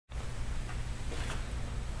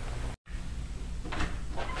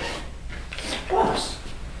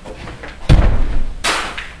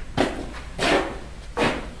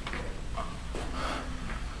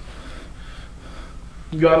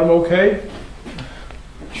You got him okay?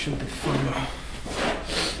 Should be fun.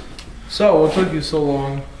 So, what took you so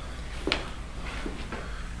long?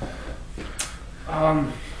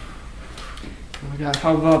 We got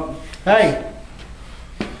held up. Hey!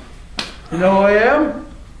 You know who I am?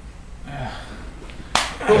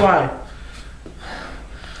 Who am I?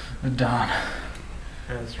 The Don.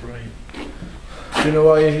 That's right. You know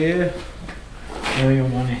why you're here? Owe you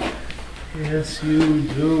money. Yes, you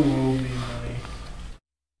do owe me money.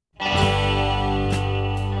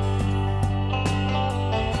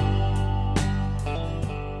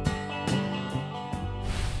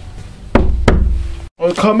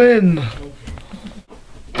 Oh, come in.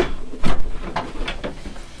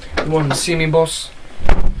 You want to see me, boss?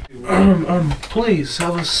 Please,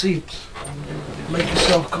 have a seat. Make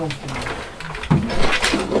yourself comfortable.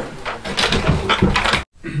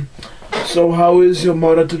 So, how is your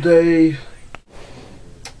mother today?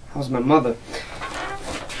 How's my mother?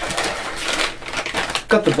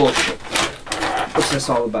 Cut the bullshit. What's this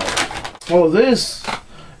all about? Oh, this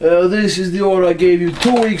is the order I gave you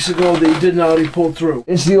 2 weeks ago that you did not already pull through.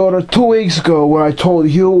 It's the order 2 weeks ago where I told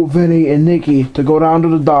you, Vinny, and Nikki to go down to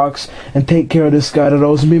the docks and take care of this guy that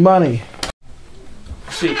owes me money.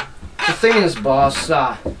 See, the thing is, boss,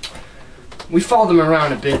 we followed them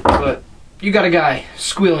around a bit, but you got a guy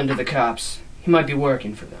squealing to the cops. He might be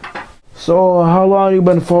working for them. So, how long you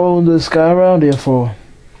been following this guy around here for?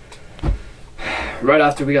 Right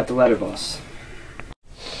after we got the letter, boss.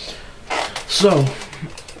 So,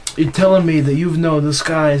 you're telling me that you've known this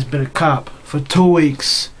guy has been a cop for 2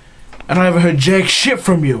 weeks, and I haven't heard jack shit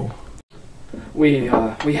from you? We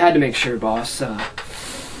had to make sure, boss.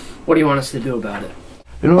 What do you want us to do about it?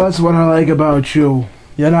 You know, that's what I like about you.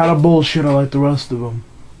 You're not a bullshitter like the rest of them.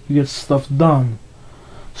 You get stuff done.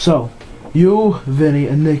 So, you, Vinny,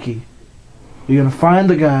 and Nikki, you're gonna find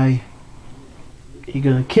the guy, you're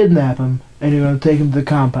gonna kidnap him, and you're gonna take him to the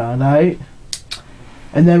compound, alright?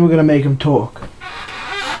 And then we're gonna make him talk.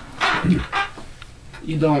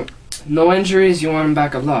 You don't... No injuries, you want him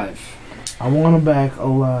back alive? I want him back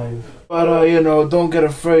alive. But, you know, don't get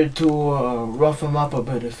afraid to rough him up a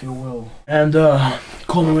bit, if you will. And,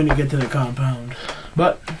 call me when you get to the compound.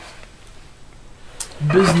 But,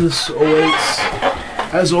 business awaits.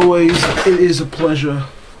 As always, it is a pleasure.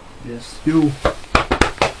 Yes. You.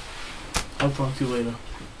 I'll talk to you later.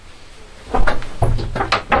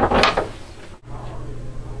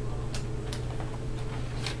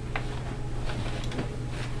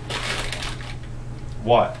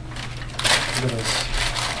 What? Look at this.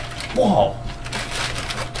 Whoa!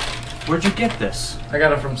 Where'd you get this? I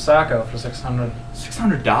got it from Sacco for $600.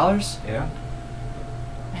 $600? Yeah?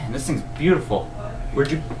 Man, this thing's beautiful. Where'd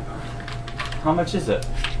you... How much is it?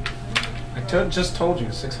 I just told you,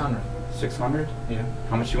 $600. 600? Yeah.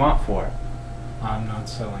 How much you want for it? I'm not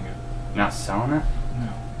selling it. You're not selling it?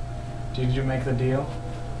 No. Did you make the deal?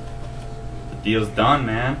 The deal's done,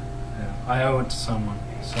 man. Yeah. I owe it to someone,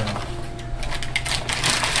 so...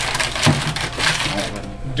 Alright, let me...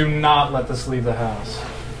 Do not let this leave the house.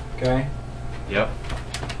 Okay? Yep.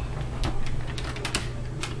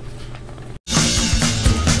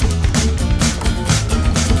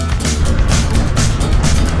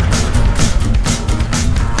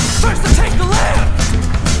 First they take the land,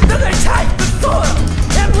 then they take the soil,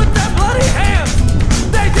 and with their bloody hands,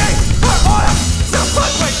 they dig for oil. So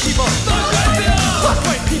fuck white people, fuck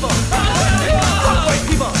white people, fuck white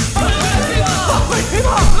people, fuck white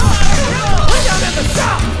people. Way down in the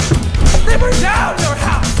south, they burn down your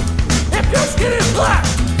house. If your skin is black,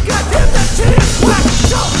 goddamn that shit is black.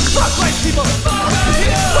 So fuck white people,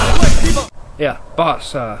 fuck white people. Yeah,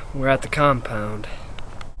 boss, we're at the compound.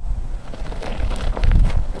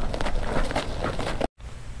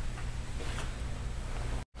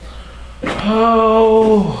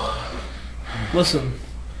 Oh, listen,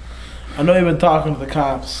 I know you've been talking to the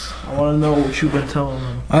cops. I want to know what you've been telling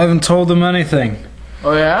them. I haven't told them anything.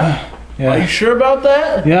 Oh, yeah? Are you sure about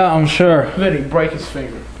that? Yeah, I'm sure. Vinny, break his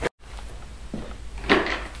finger.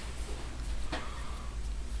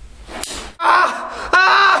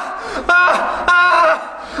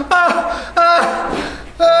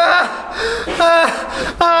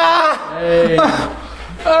 Hey.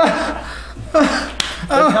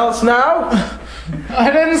 That counts now?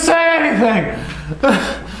 I didn't say anything!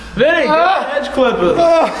 Vinny, get the edge clippers.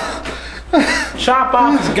 Chop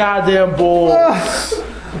off his goddamn balls.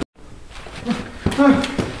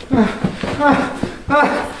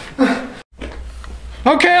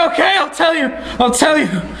 Okay, I'll tell you. I'll tell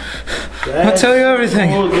you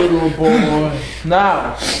everything. Oh, little boy.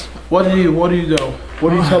 Now, what do you do? What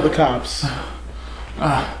do you tell the cops?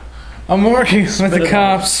 I'm working with the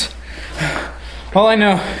cops. All I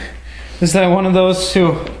know is that one of those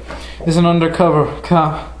two is an undercover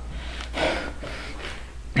cop.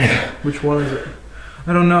 Which one is it?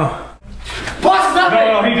 I don't know. Boss, stop it!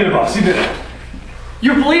 No, he did it, boss. He did it.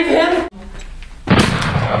 You believe him?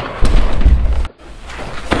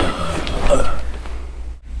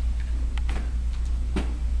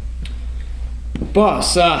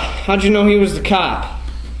 Boss, how'd you know he was the cop?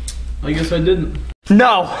 I guess I didn't.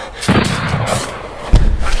 No!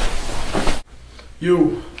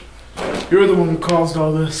 You're the one who caused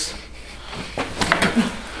all this.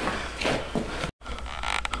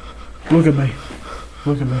 Look at me.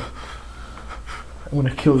 Look at me. I'm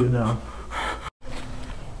gonna kill you now.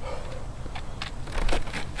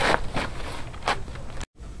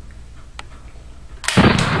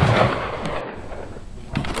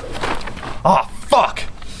 Oh, fuck!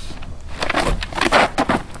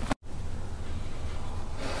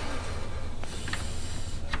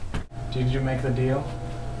 Did you make the deal?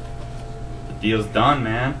 The deal's done,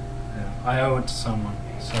 man. Yeah. I owe it to someone,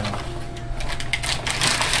 so...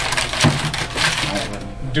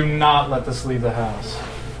 Do not let this leave the house,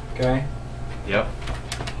 okay? Yep.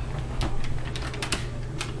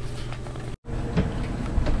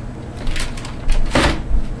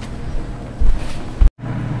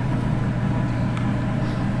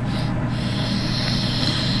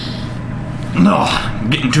 No, I'm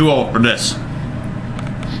getting too old for this.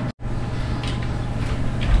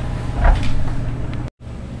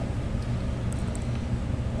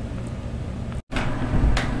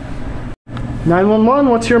 "911,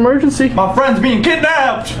 what's your emergency?" My friend's being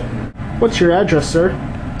kidnapped! What's your address, sir?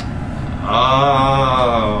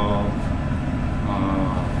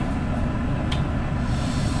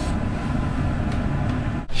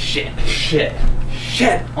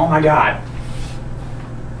 Shit! Oh my god!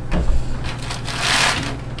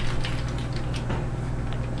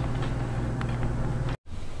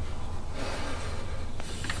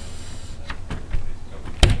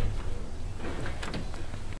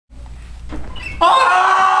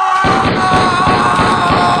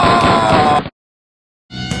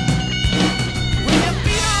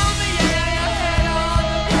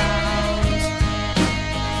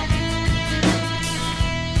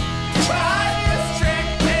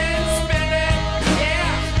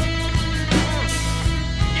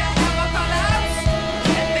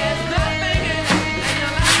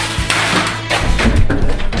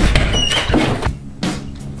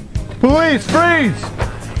 Police, freeze!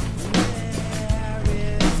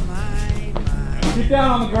 Get down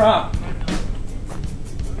on the ground.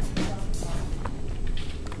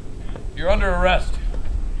 You're under arrest.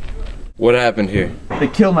 What happened here? They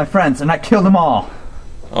killed my friends, and I killed them all.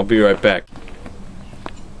 I'll be right back.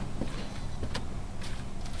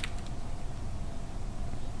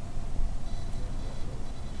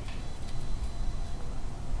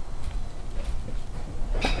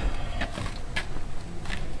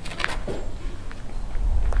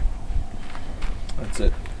 That's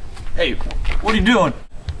it. Hey, what are you doing?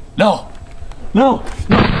 No! No!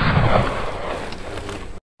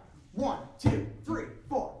 1, 2, 3,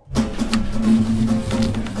 4.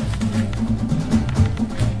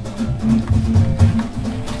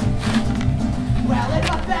 Well, if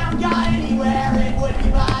I found God anywhere, it would be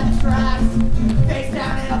by the tracks. Face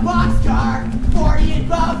down in a boxcar, 40 in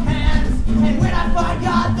both hands. And when I find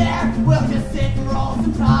God there, we'll just sit and roll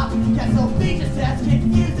some top. Get so be just as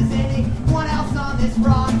confused as anyone else on this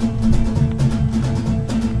rock.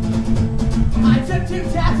 I took 2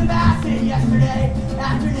 tabs of acid yesterday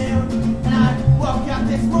afternoon, and I woke up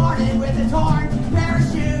this morning with a torn pair of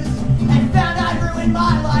shoes, and found I'd ruined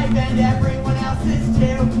my life and everyone else's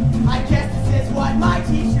too. I guess this is what my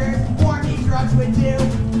teachers warned me drugs would do,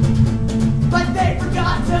 but they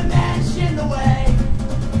forgot to mention the way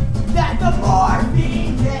that the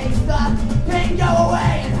morphine makes the pain go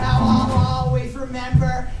away, and how I'll always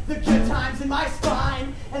remember the good times in my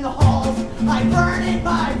spine and the holes I burn in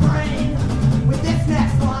my brain.